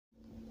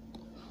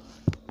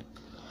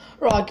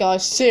Right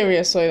guys,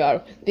 seriously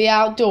though, the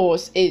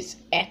outdoors is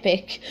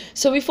epic.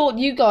 So we thought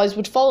you guys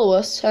would follow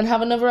us and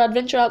have another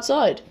adventure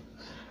outside.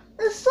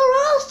 It's so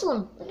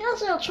awesome! I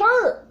guess I'll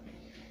try it.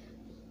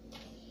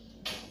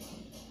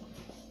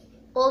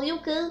 Oh, you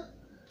okay?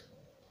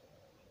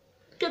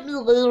 Get me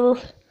later.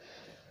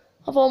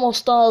 I've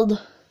almost died.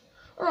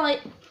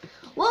 Alright.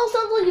 Well,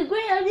 sounds like a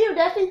great idea,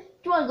 Daffy. Do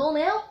you want to go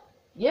now?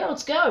 Yeah,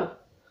 let's go.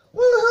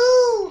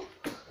 Woohoo!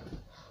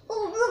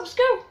 Oh, let's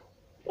go.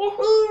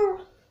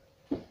 Woohoo!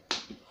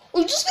 Are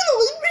you just gonna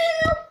leave me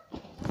here?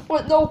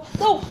 Wait, no,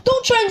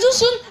 don't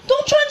transition!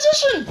 Don't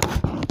transition!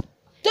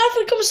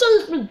 Daffy, come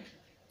save me!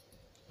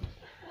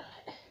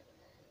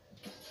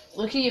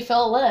 Lucky you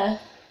fell there.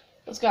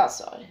 Let's go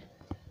outside.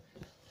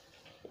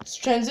 It's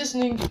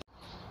transitioning.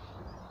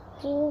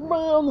 Oh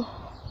man,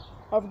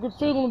 I have a good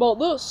feeling about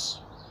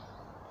this.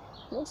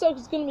 Looks like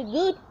it's gonna be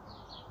good.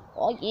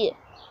 Oh yeah.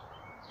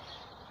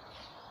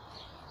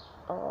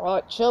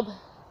 Alright, Chub.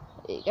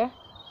 There you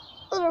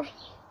go.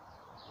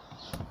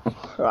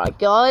 Right,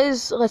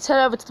 guys, let's head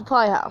over to the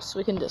playhouse.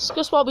 We can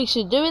discuss what we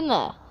should do in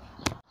there.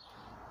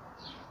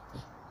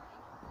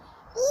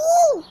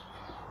 Ooh!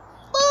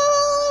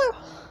 Ah!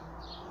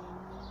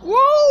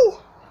 Whoa!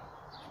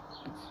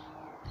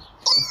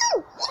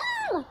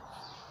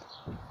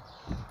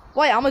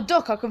 Wait, I'm a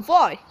duck, I can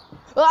fly.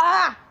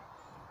 Ah!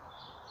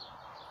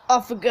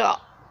 I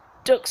forgot.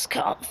 Ducks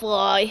can't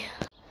fly.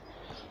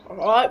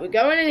 Alright, we're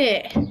going in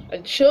here.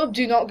 And Chub,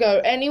 do not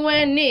go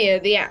anywhere near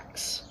the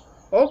axe.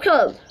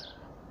 Okay.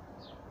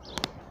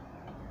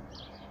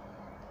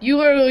 You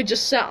literally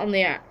just sat on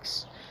the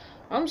axe.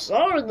 I'm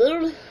sorry,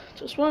 dude.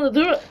 Just want to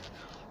do it.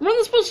 Run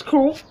this place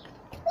cool.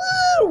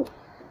 Woo!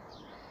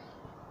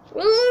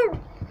 Woo!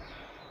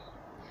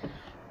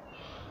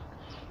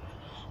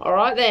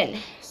 Alright then.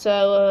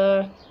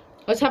 So,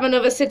 let's have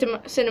another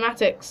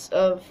cinematics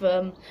of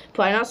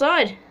playing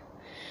outside.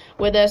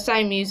 With the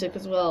same music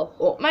as well.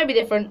 Or maybe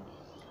different.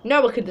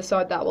 Noah could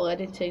decide that while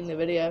editing the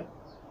video.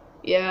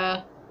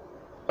 Yeah.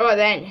 Alright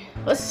then.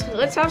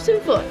 Let's have some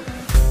fun.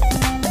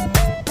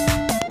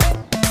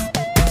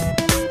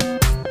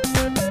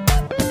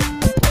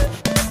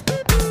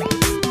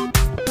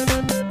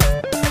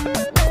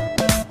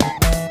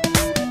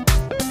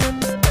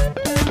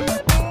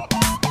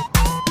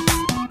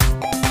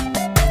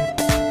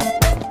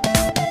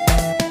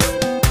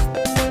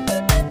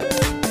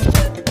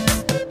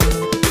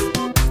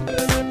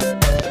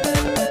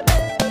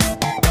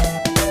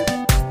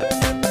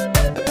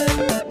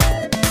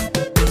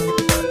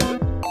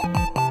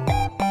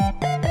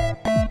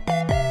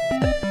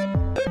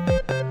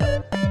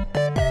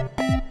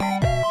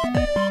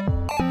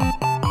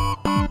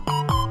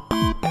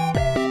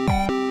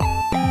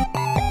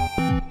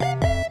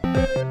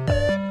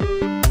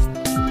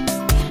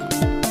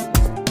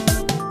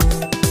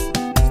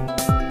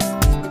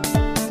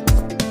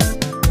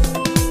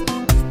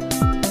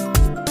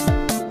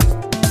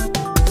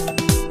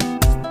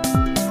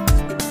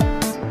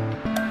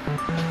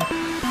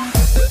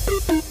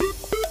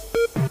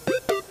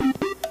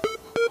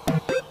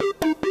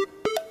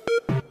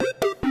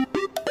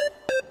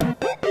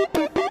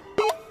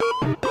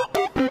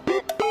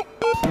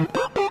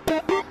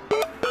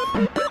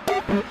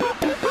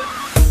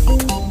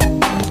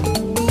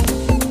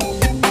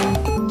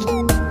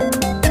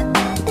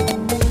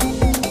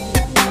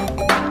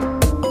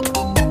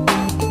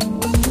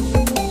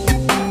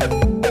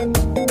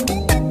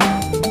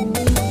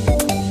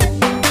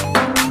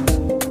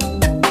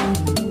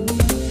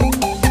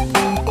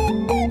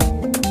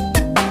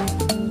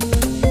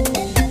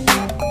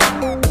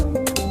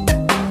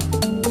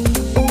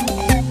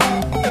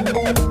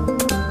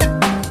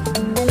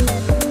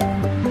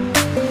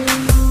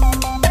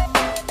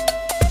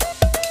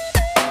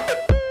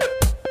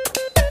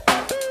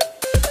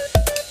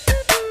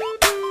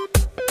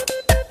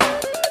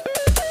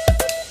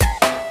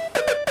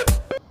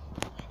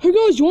 Hey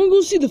guys, you wanna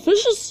go see the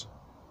fishes?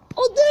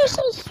 Oh, they're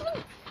so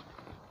sweet.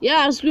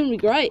 Yeah, it's gonna be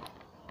great.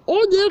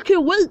 Oh, they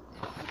can't wait.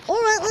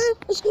 Alright then,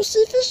 let's go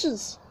see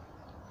fishes.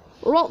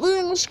 Right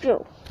then, let's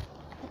go.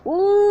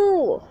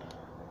 Ooh.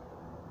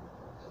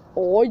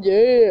 Oh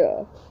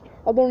yeah.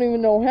 I don't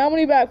even know how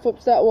many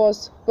backflips that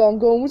was, but I'm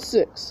going with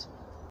 6.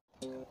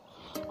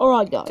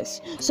 Alright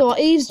guys, so I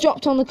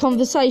eavesdropped on the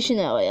conversation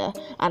earlier,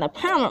 and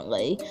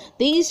apparently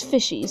these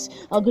fishies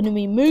are going to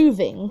be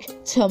moving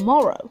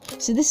tomorrow.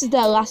 So this is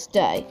their last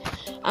day.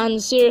 And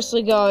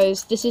seriously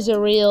guys, this is a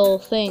real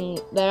thing.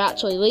 They're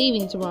actually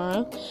leaving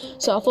tomorrow.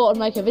 So I thought I'd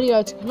make a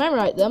video to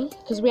commemorate them,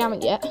 because we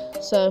haven't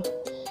yet. So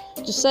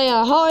just say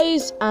our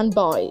highs and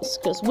byes,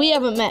 because we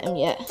haven't met them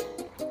yet.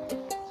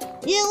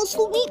 Yeah, let's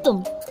go meet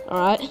them.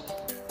 Alright.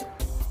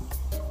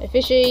 Hey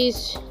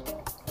fishies.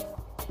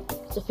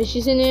 Is the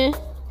fishies in here?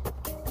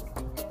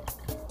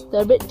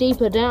 They're a bit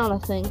deeper down, I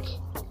think.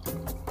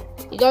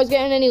 You guys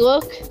getting any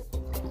luck?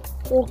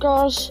 Oh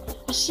gosh,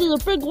 I see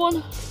the big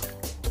one.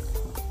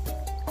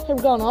 Hey,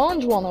 we got an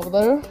orange one over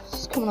there.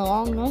 It's coming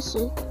along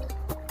nicely.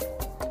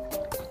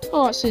 I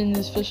like seeing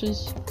these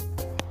fishes.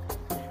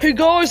 Hey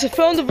guys, I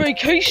found a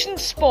vacation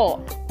spot.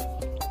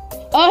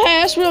 Oh,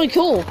 hey, that's really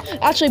cool.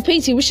 Actually,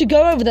 Petey, we should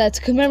go over there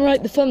to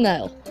commemorate the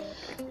thumbnail.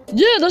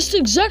 Yeah, that's the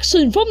exact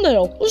same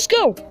thumbnail. Let's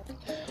go.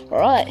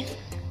 Alright.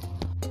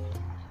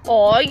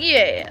 Oh,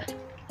 yeah.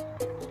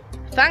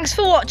 Thanks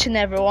for watching,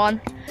 everyone.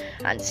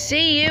 And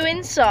see you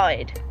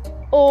inside.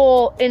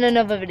 Or in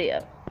another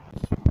video.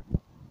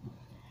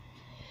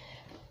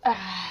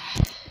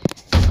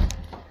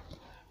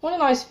 What a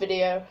nice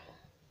video.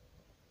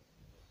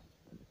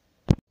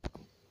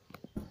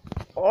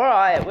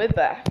 Alright, we're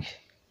back.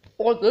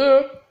 Oh,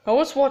 there. Now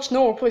let's watch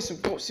Noah play some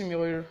Goat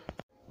Simulator.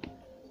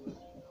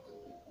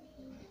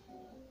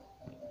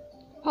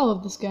 I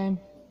love this game.